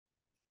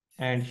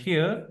And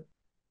here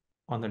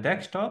on the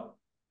desktop,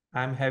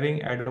 I'm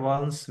having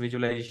advanced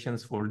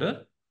visualizations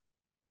folder,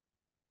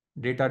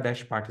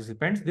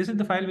 data-participants. This is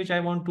the file which I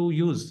want to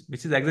use,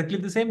 which is exactly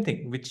the same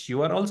thing, which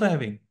you are also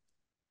having.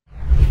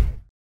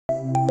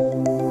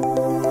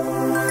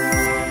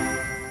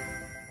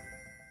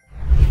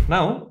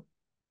 Now,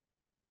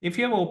 if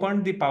you have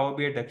opened the Power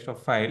BI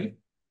desktop file,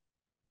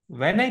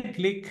 when I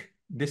click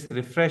this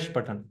refresh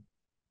button,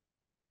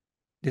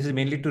 this is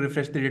mainly to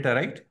refresh the data,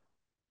 right?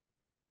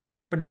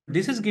 But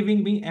this is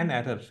giving me an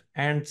error,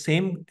 and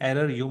same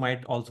error you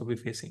might also be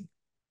facing.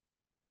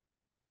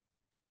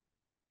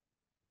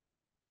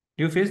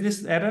 Do you face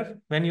this error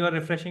when you are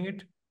refreshing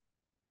it?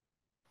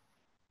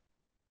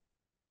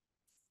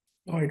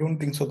 No, I don't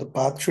think so. The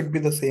path should be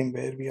the same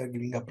where we are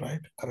giving up,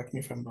 right? Correct me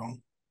if I'm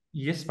wrong.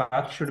 Yes,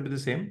 path should be the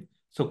same.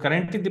 So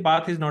currently the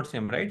path is not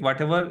same, right?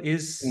 Whatever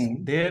is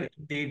there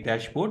in the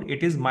dashboard,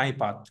 it is my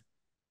path.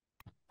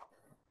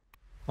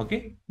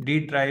 Okay,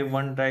 D drive,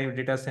 OneDrive,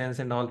 data science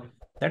and all,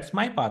 that's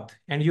my path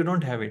and you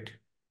don't have it.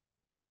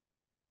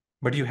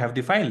 But you have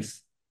the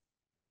files.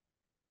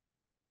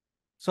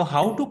 So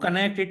how to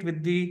connect it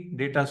with the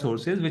data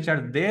sources which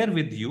are there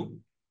with you,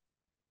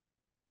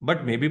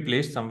 but maybe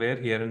placed somewhere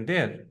here and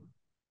there?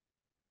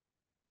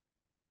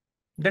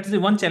 That's the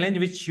one challenge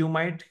which you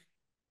might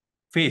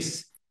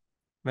face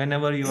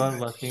whenever you are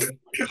working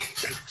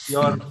with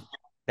your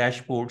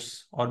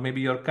dashboards or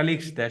maybe your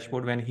colleague's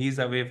dashboard when he's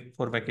away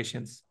for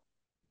vacations.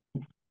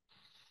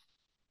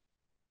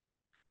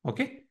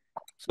 Okay.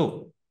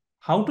 So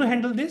how to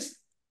handle this?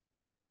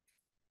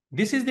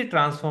 This is the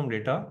transform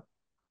data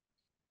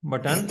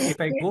button.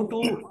 If I go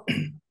to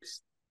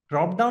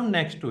drop down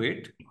next to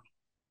it,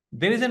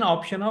 there is an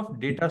option of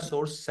data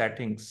source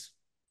settings.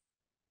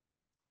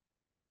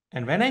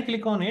 And when I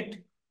click on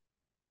it,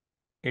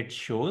 it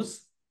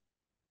shows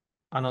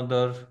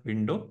another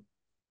window.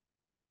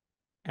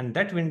 And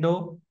that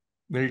window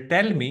will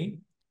tell me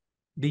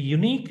the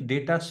unique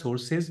data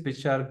sources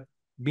which are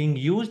being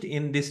used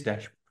in this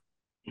dashboard.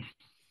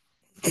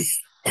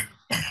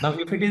 Now,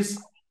 if it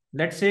is,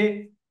 let's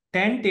say,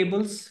 10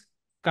 tables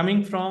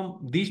coming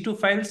from these two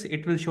files,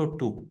 it will show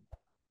 2.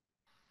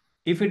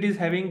 If it is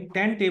having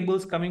 10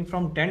 tables coming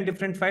from 10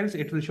 different files,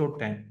 it will show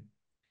 10.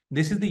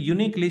 This is the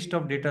unique list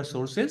of data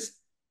sources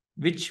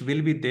which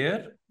will be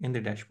there in the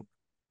dashboard.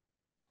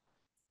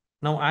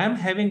 Now, I am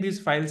having this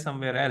file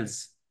somewhere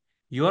else.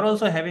 You are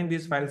also having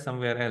this file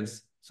somewhere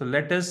else. So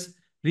let us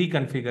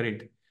reconfigure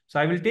it. So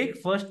I will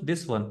take first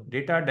this one,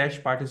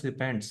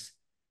 data-participants.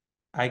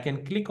 I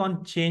can click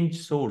on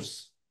change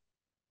source.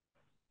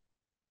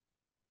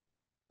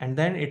 And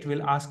then it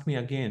will ask me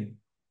again,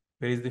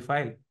 where is the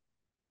file?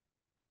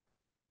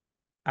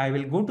 I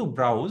will go to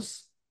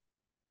browse.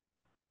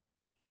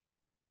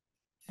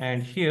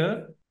 And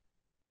here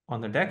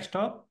on the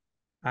desktop,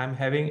 I'm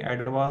having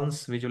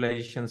advanced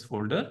visualizations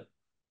folder,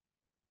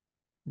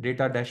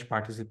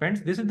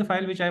 data-participants. This is the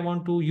file which I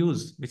want to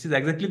use, which is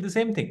exactly the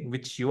same thing,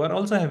 which you are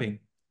also having.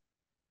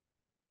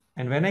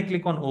 And when I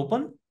click on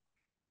open,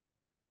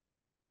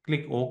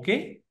 click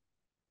OK.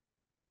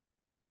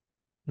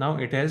 Now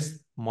it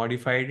has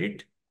modified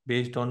it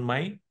based on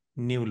my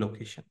new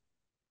location.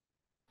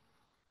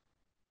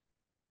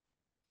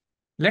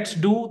 Let's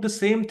do the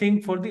same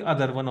thing for the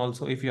other one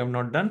also. If you have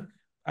not done,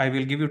 I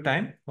will give you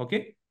time.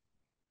 Okay.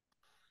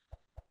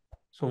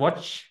 So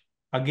watch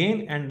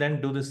again and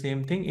then do the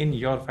same thing in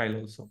your file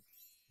also.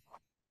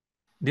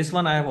 This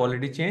one I have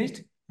already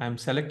changed. I'm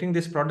selecting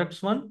this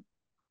products one,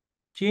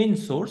 change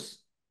source.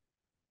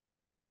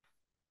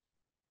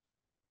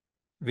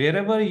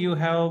 Wherever you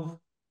have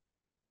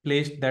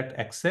placed that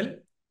Excel,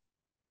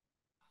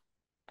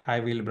 I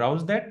will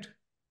browse that.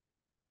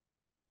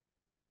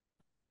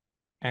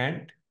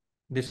 And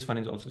this one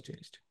is also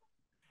changed.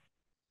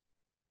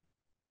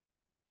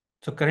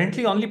 So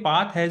currently only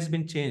path has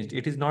been changed.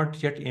 It is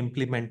not yet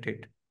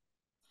implemented.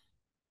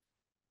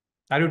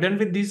 Are you done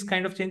with these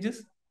kind of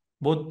changes?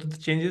 Both the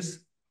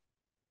changes,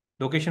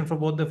 location for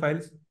both the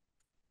files?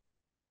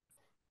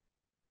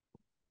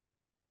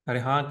 अरे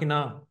हाँ कि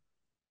ना?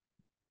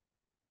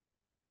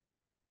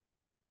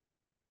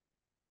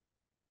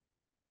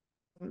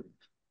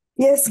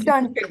 Yes,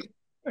 done.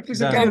 Please,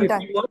 Done. can you Done.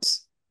 repeat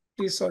once?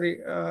 Please,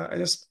 sorry, I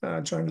just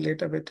joined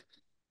late a bit.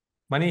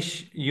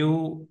 Manish,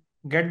 you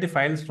get the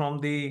files from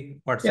the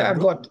WhatsApp Yeah, I've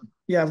group. got.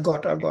 Yeah, I've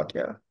got.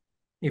 Yeah.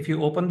 If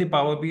you open the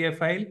Power BI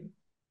file,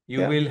 you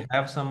Yeah. will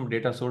have some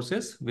data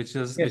sources, which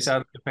Yes.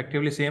 are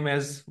effectively same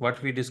as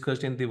what we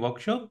discussed in the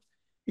workshop.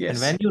 Yes. And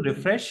when you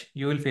refresh,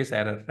 you will face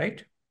error,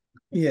 right?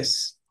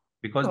 Yes.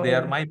 Because they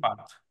are my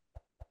path.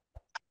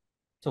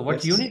 So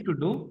what you Yes. need to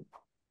do,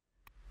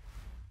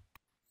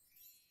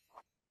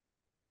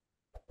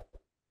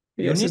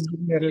 Yes, it's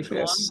giving error.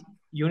 Yes.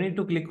 you need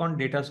to click on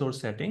data source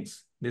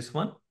settings, this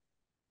one.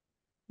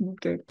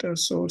 Data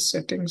source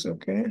settings.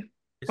 Okay.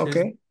 This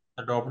Okay. is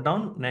a drop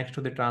down next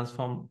to the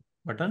transform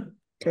button.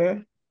 Okay.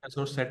 Data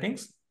source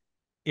settings.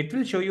 It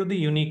will show you the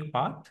unique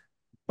path.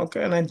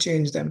 Okay, and I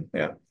change them.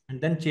 Yeah. And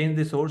then change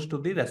the source to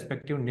the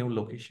respective new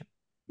location.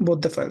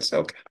 Both the files.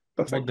 Okay.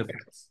 Perfect. Both the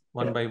files,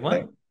 one Yeah. by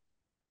one.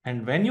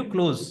 And when you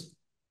close,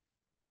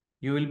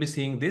 you will be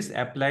seeing this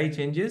apply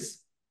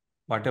changes.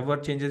 Whatever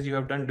changes you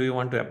have done, do you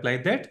want to apply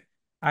that?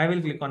 I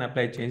will click on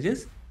apply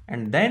changes,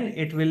 and then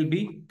it will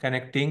be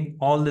connecting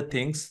all the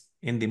things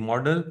in the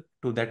model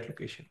to that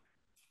location.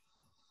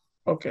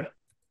 Okay,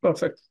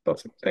 perfect.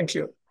 Thank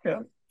you.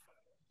 Yeah.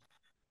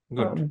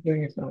 Good. I'm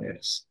doing it now,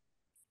 yes.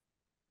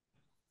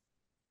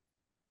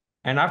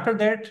 And after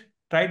that,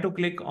 try to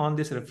click on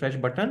this refresh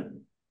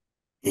button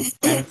and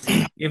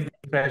see if the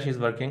refresh is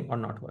working or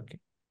not working.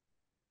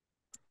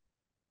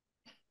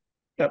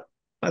 Yep,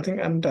 I think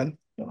I'm done.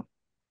 Yeah.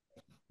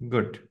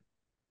 Good.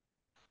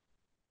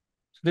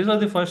 So this was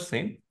the first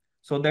thing.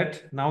 So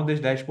that now this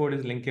dashboard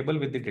is linkable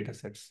with the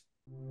datasets.